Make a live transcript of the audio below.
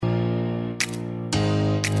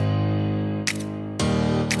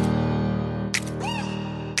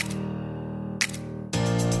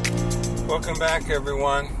Welcome back,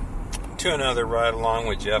 everyone, to another Ride Along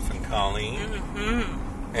with Jeff and Colleen.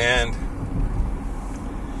 Mm-hmm. And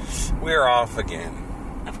we're off again.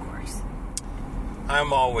 Of course.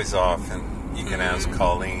 I'm always off, and you can ask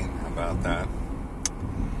Colleen about that.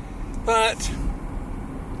 But,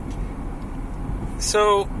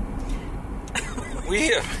 so, we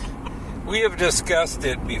have discussed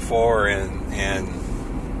it before, and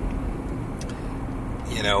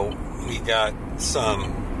you know, we got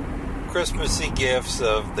some Christmassy gifts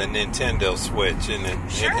of the Nintendo Switch, and it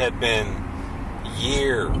had been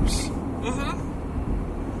years.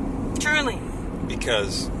 Mm-hmm. Truly.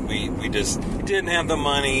 Because we just didn't have the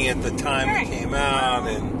money at the time it came out,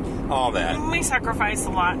 and all that. We sacrificed a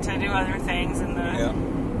lot to do other things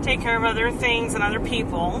and take care of other things and other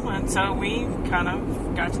people, and so we kind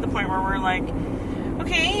of got to the point where we're like,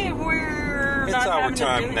 okay, it's not our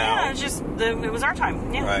time now. Yeah, it was our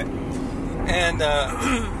time. Yeah. Right. And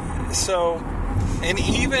so, and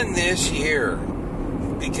even this year,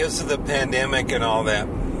 because of the pandemic and all that,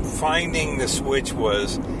 finding the Switch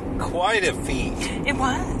was quite a feat. It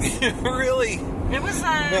was. Really? It was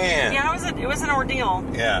Man. Yeah, it was an ordeal.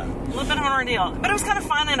 Yeah. A little bit of an ordeal. But it was kind of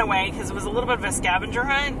fun in a way, because it was a little bit of a scavenger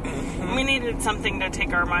hunt. Mm-hmm. We needed something to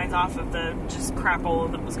take our minds off of the just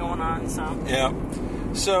crapola that was going on, so. Yeah.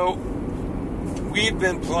 So, we've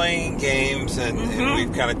been playing games, and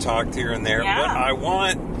we've kind of talked here and there. Yeah. But I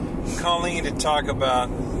want Colleen to talk about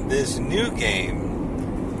this new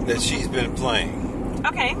game that she's been playing.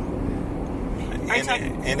 Okay.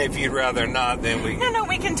 And if you'd rather not, then we can... No,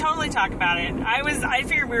 we can totally talk about it. I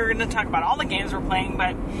figured we were going to talk about all the games we're playing,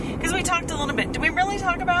 but... Because we talked a little bit. Did we really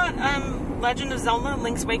talk about Legend of Zelda: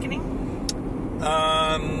 Link's Awakening?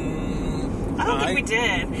 I don't think we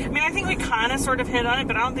did. I mean, I think we kind of sort of hit on it,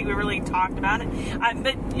 but I don't think we really talked about it.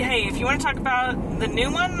 But, hey, if you want to talk about the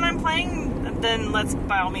new one that I'm playing, then let's,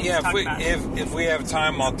 by all means, talk about it. If we have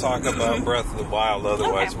time, I'll talk about Breath of the Wild.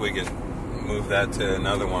 Otherwise, we could move that to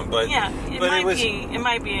another one. But it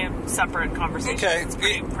might be a separate conversation. Okay. It's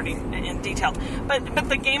pretty in detail. But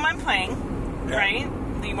the game I'm playing, right?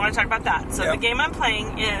 You want to talk about that. So the game I'm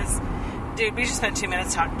playing is... Dude, we just spent 2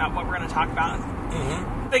 minutes talking about what we're going to talk about.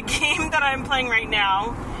 Mm-hmm. The game that I'm playing right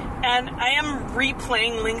now, and I am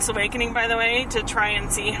replaying Link's Awakening, by the way, to try and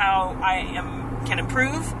see how can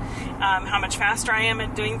improve, how much faster I am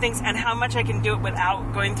at doing things, and how much I can do it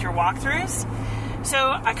without going through walkthroughs. So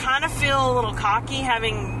I kind of feel a little cocky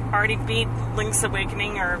having already beat Link's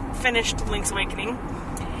Awakening, or finished Link's Awakening,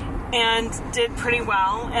 and did pretty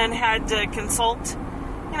well, and had to consult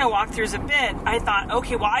walkthroughs a bit. I thought,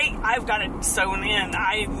 okay, well, I've got it sewn in.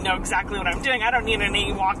 I know exactly what I'm doing. I don't need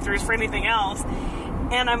any walkthroughs for anything else.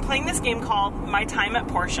 And I'm playing this game called My Time at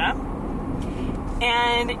Portia.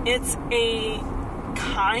 And it's a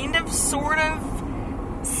kind of, sort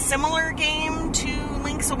of similar game to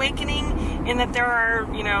Link's Awakening in that there are,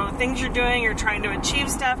 things you're doing, you're trying to achieve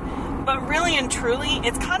stuff. But really and truly,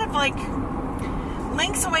 it's kind of like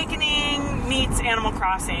Link's Awakening meets Animal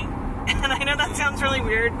Crossing. And I know that sounds really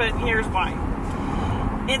weird, but here's why.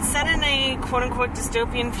 It's set in a quote-unquote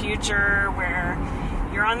dystopian future where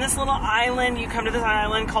you're on this little island. You come to this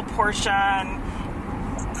island called Portia,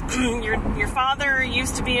 and your father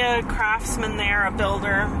used to be a craftsman there, a builder,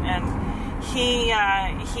 and he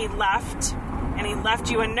left, and he left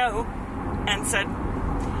you a note and said,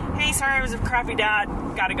 "Hey, sorry, I was a crappy dad.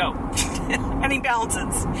 Gotta go." And he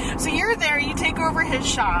bounces. So you're there. You take over his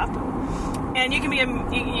shop. And you can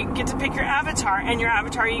you get to pick your avatar, and your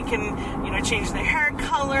avatar you can, change the hair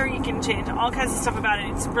color, you can change all kinds of stuff about it.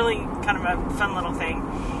 It's really kind of a fun little thing.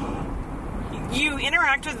 You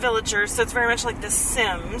interact with villagers, so it's very much like The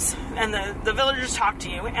Sims, and the villagers talk to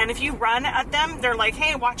you, and if you run at them, they're like,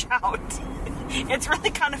 "Hey, watch out." It's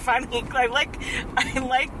really kind of funny. I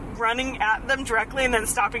like running at them directly and then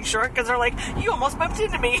stopping short, because they're like, "You almost bumped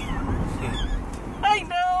into me." I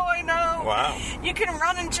know. Wow. You can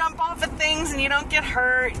run and jump off of things and you don't get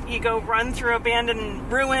hurt. You go run through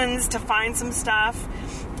abandoned ruins to find some stuff.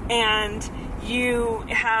 And you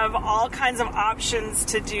have all kinds of options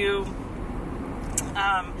to do.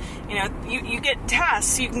 You get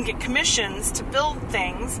tasks. You can get commissions to build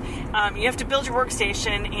things. You have to build your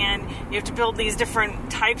workstation, and you have to build these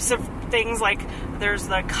different types of things. Like there's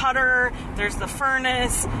the cutter, there's the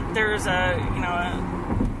furnace, there's a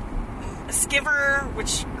skiver,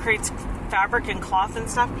 which creates fabric and cloth and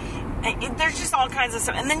stuff. There's just all kinds of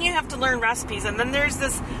stuff. And then you have to learn recipes. And then there's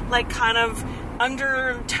this kind of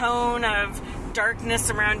undertone of darkness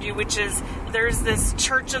around you, which is there's this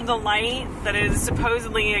Church of the Light that is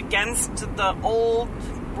supposedly against the old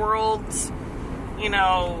world's,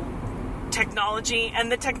 technology,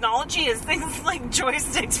 and the technology is things like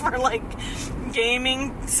joysticks for like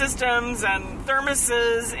gaming systems and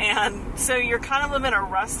thermoses, and so you're kind of living a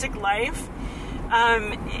rustic life.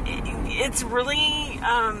 It's really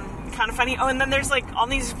kind of funny. Oh, and then there's like all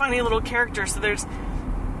these funny little characters. So there's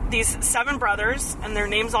these 7 brothers, and their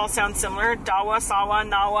names all sound similar: Dawa, Sawa,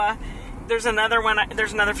 Nawa. There's another one.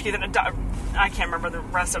 There's another few that I can't remember the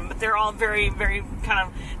rest of them, but they're all very, very kind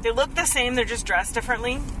of. They look the same. They're just dressed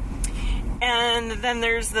differently. And then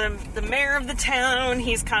there's the mayor of the town.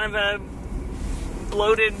 He's kind of a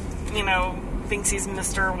bloated, thinks he's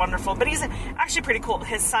Mr. Wonderful, but he's actually pretty cool.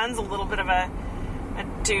 His son's a little bit of a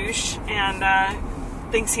douche and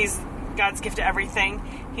thinks he's God's gift to everything.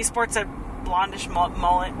 He sports a blondish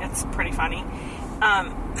mullet. It's pretty funny.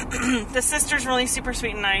 The sister's really super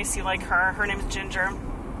sweet and nice. You like her. Her name's Ginger.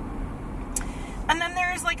 And then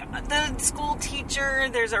there's like the school teacher.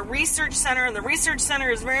 There's a research center, and the research center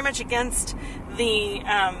is very much against the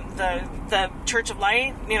Church of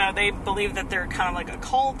Light. They believe that they're kind of like a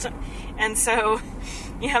cult, and so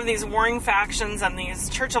you have these warring factions, and these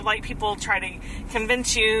Church of Light people try to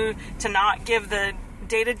convince you to not give the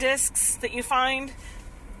data discs that you find,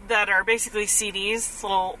 that are basically CDs,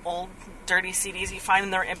 little old dirty CDs you find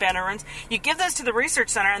in their abandoned rooms. You give those to the research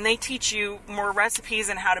center, and they teach you more recipes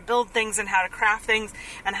and how to build things and how to craft things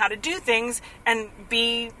and how to do things and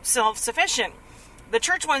be self-sufficient. The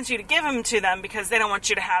church wants you to give them to them because they don't want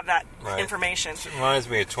you to have that information. It reminds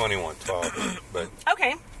me of 2112, but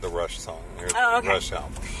okay. The Rush song, or okay. Rush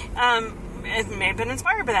album. It may have been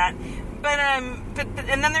inspired by that. But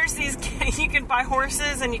and then there's these. You can buy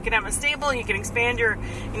horses, and you can have a stable. You can expand your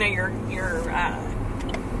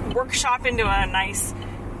workshop into a nice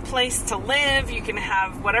place to live. You can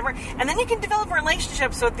have whatever, and then you can develop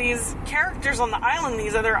relationships with these characters on the island.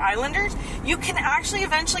 These other islanders, you can actually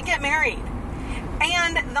eventually get married,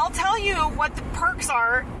 and they'll tell you what the perks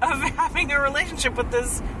are of having a relationship with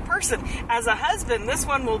this person. As a husband, this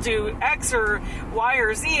one will do X or Y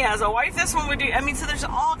or Z. As a wife, this one would do. So there's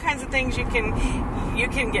all kinds of things you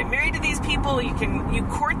can get married to these people. You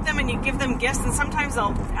court them and you give them gifts, and sometimes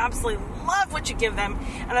they'll absolutely love what you give them,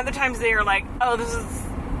 and other times they are like, oh, this is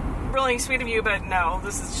really sweet of you, but no,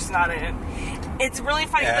 this is just not it. It's really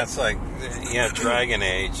funny. Yeah, it's like Dragon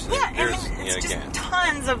Age. Yeah, it's just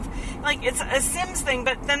tons of, it's a Sims thing,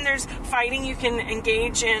 but then there's fighting. You can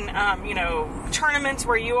engage in, tournaments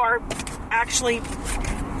where you are actually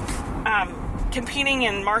competing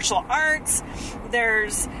in martial arts.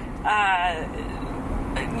 There's, they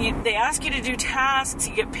ask you to do tasks.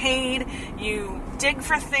 You get paid. You dig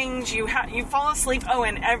for things. You fall asleep. Oh,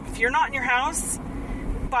 and if you're not in your house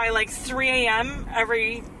by 3 a.m.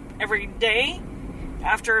 every day,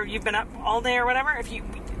 after you've been up all day or whatever,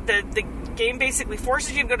 the game basically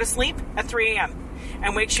forces you to go to sleep at 3 a.m.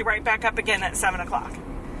 and wakes you right back up again at 7 o'clock.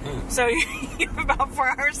 So you have about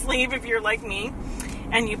 4 hours sleep if you're like me,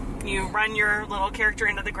 and you run your little character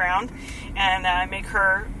into the ground and make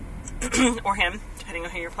her or him, depending on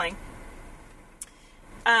who you're playing.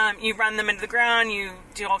 You run them into the ground, you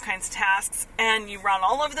do all kinds of tasks, and you run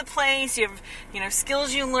all over the place. You have,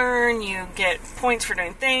 skills you learn, you get points for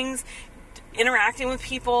doing things. Interacting with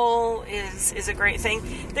people is a great thing.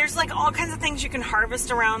 There's all kinds of things you can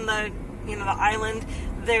harvest around the island.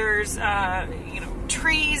 There's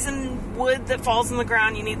trees and wood that falls on the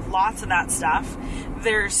ground. You need lots of that stuff.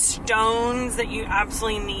 There's stones that you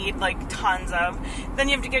absolutely need, tons of. Then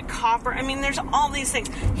you have to get copper. There's all these things.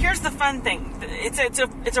 Here's the fun thing.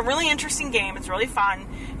 It's a really interesting game. It's really fun.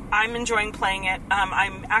 I'm enjoying playing it.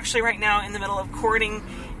 I'm actually right now in the middle of courting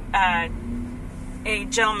a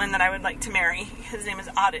gentleman that I would like to marry. His name is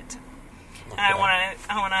Audit. Okay. And I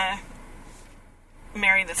want to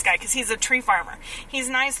marry this guy because he's a tree farmer. He's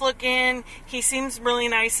nice looking. He seems really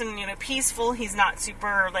nice and peaceful. He's not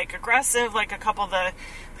super aggressive like a couple of the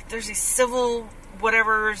there's these civil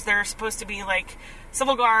whatevers. They're supposed to be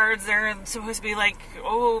civil guards. They're supposed to be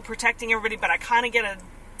protecting everybody, but I kind of get a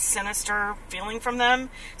sinister feeling from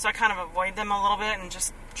them, so I kind of avoid them a little bit and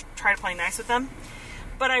just try to play nice with them.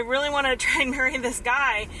 But I really want to try and marry this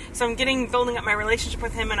guy, so I'm building up my relationship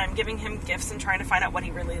with him, and I'm giving him gifts and trying to find out what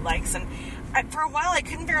he really likes. And for a while, I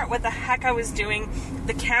couldn't figure out what the heck I was doing.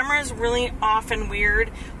 The camera's really off and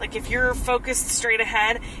weird. If you're focused straight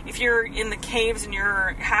ahead, if you're in the caves and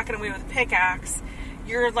you're hacking away with a pickaxe,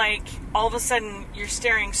 you're all of a sudden, you're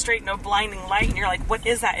staring straight into a blinding light, and you're like, what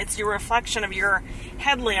is that? It's your reflection of your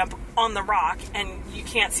headlamp on the rock, and you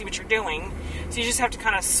can't see what you're doing. So you just have to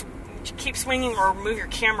kind of keep swinging or move your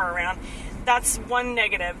camera around. That's one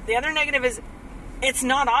negative. The other negative is it's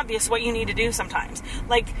not obvious what you need to do sometimes.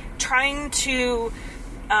 Trying to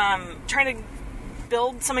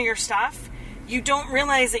build some of your stuff, you don't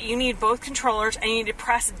realize that you need both controllers and you need to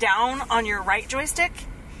press down on your right joystick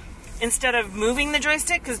instead of moving the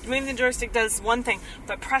joystick, because moving the joystick does one thing,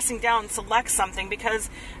 but pressing down selects something, because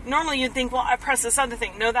normally you'd think, well, I press this other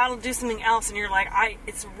thing. No, that'll do something else, and you're like,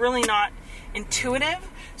 it's really not intuitive.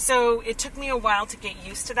 So it took me a while to get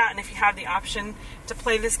used to that, and if you have the option to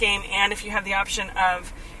play this game, and if you have the option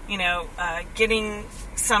of, getting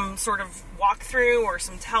some sort of walkthrough or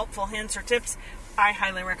some helpful hints or tips, I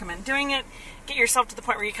highly recommend doing it. Get yourself to the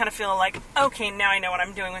point where you kind of feel like, okay, now I know what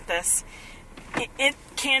I'm doing with this. It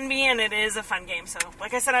can be, and it is a fun game. So,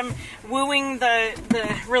 like I said, I'm wooing the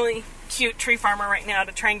really cute tree farmer right now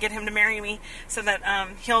to try and get him to marry me, so that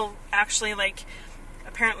he'll actually,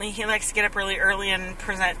 apparently he likes to get up really early and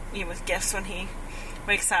present you with gifts when he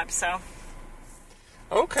wakes up. So,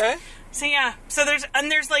 okay. So yeah, so there's the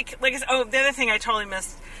other thing I totally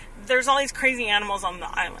missed. There's all these crazy animals on the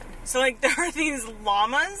island. So there are these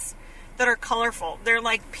llamas that are colorful. They're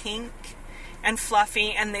pink and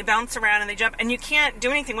fluffy, and they bounce around and they jump, and you can't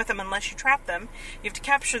do anything with them unless you trap them. You have to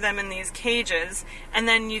capture them in these cages, and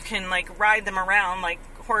then you can ride them around like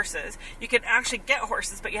horses. You could actually get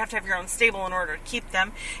horses, but you have to have your own stable in order to keep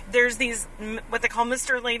them. There's these what they call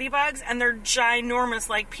Mr. Ladybugs, and they're ginormous,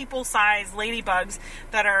 people-sized ladybugs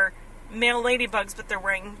that are male ladybugs, but they're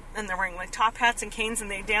wearing top hats and canes,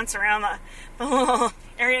 and they dance around the little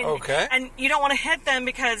area. Okay. And you don't want to hit them,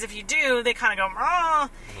 because if you do, they kind of go, ah.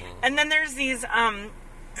 And then there's these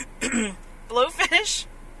blowfish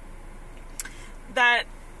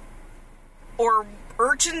or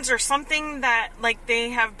urchins or something that, they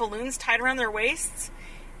have balloons tied around their waists,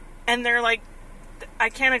 and they're I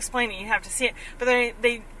can't explain it. You have to see it. But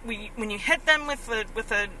when you hit them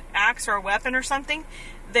with an axe or a weapon or something,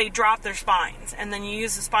 they drop their spines, and then you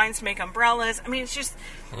use the spines to make umbrellas. I mean, it's just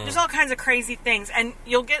there's all kinds of crazy things, and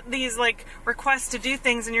you'll get these requests to do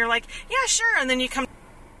things, and you're like, yeah, sure, and then you come.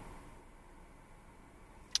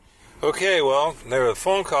 Okay, well, a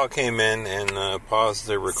phone call came in and paused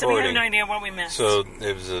the recording. So we have no idea what we missed. So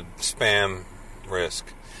it was a spam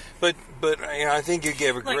risk. But I think you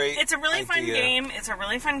gave a great It's a really fun game. It's a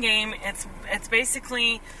really fun game. It's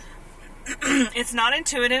basically it's not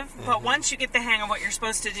intuitive, but once you get the hang of what you're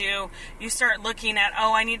supposed to do, you start looking at,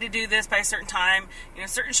 I need to do this by a certain time.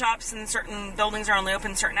 Certain shops and certain buildings are only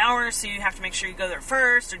open certain hours, so you have to make sure you go there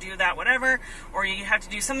first or do that, whatever. Or you have to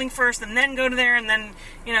do something first and then go to there, and then,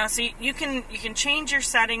 so you can change your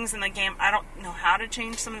settings in the game. I don't know how to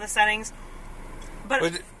change some of the settings,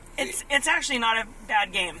 but it's actually not a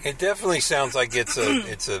bad game. It definitely sounds like it's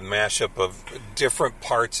a mashup of different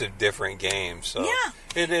parts of different games. So yeah,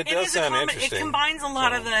 it does sound interesting. It combines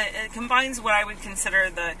it combines what I would consider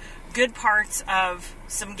the good parts of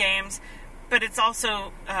some games, but it's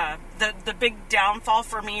also the big downfall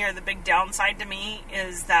for me, or the big downside to me,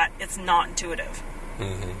 is that it's not intuitive.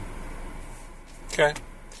 Mm-hmm. Okay.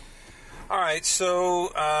 All right.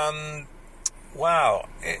 So, wow.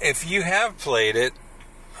 If you have played it,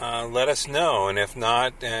 let us know, and if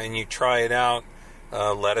not, and you try it out,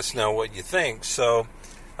 let us know what you think. So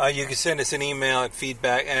you can send us an email at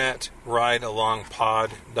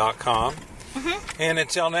feedback@ridealongpod.com. And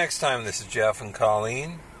until next time, this is Jeff and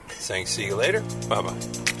Colleen saying see you later.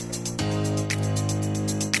 Bye-bye.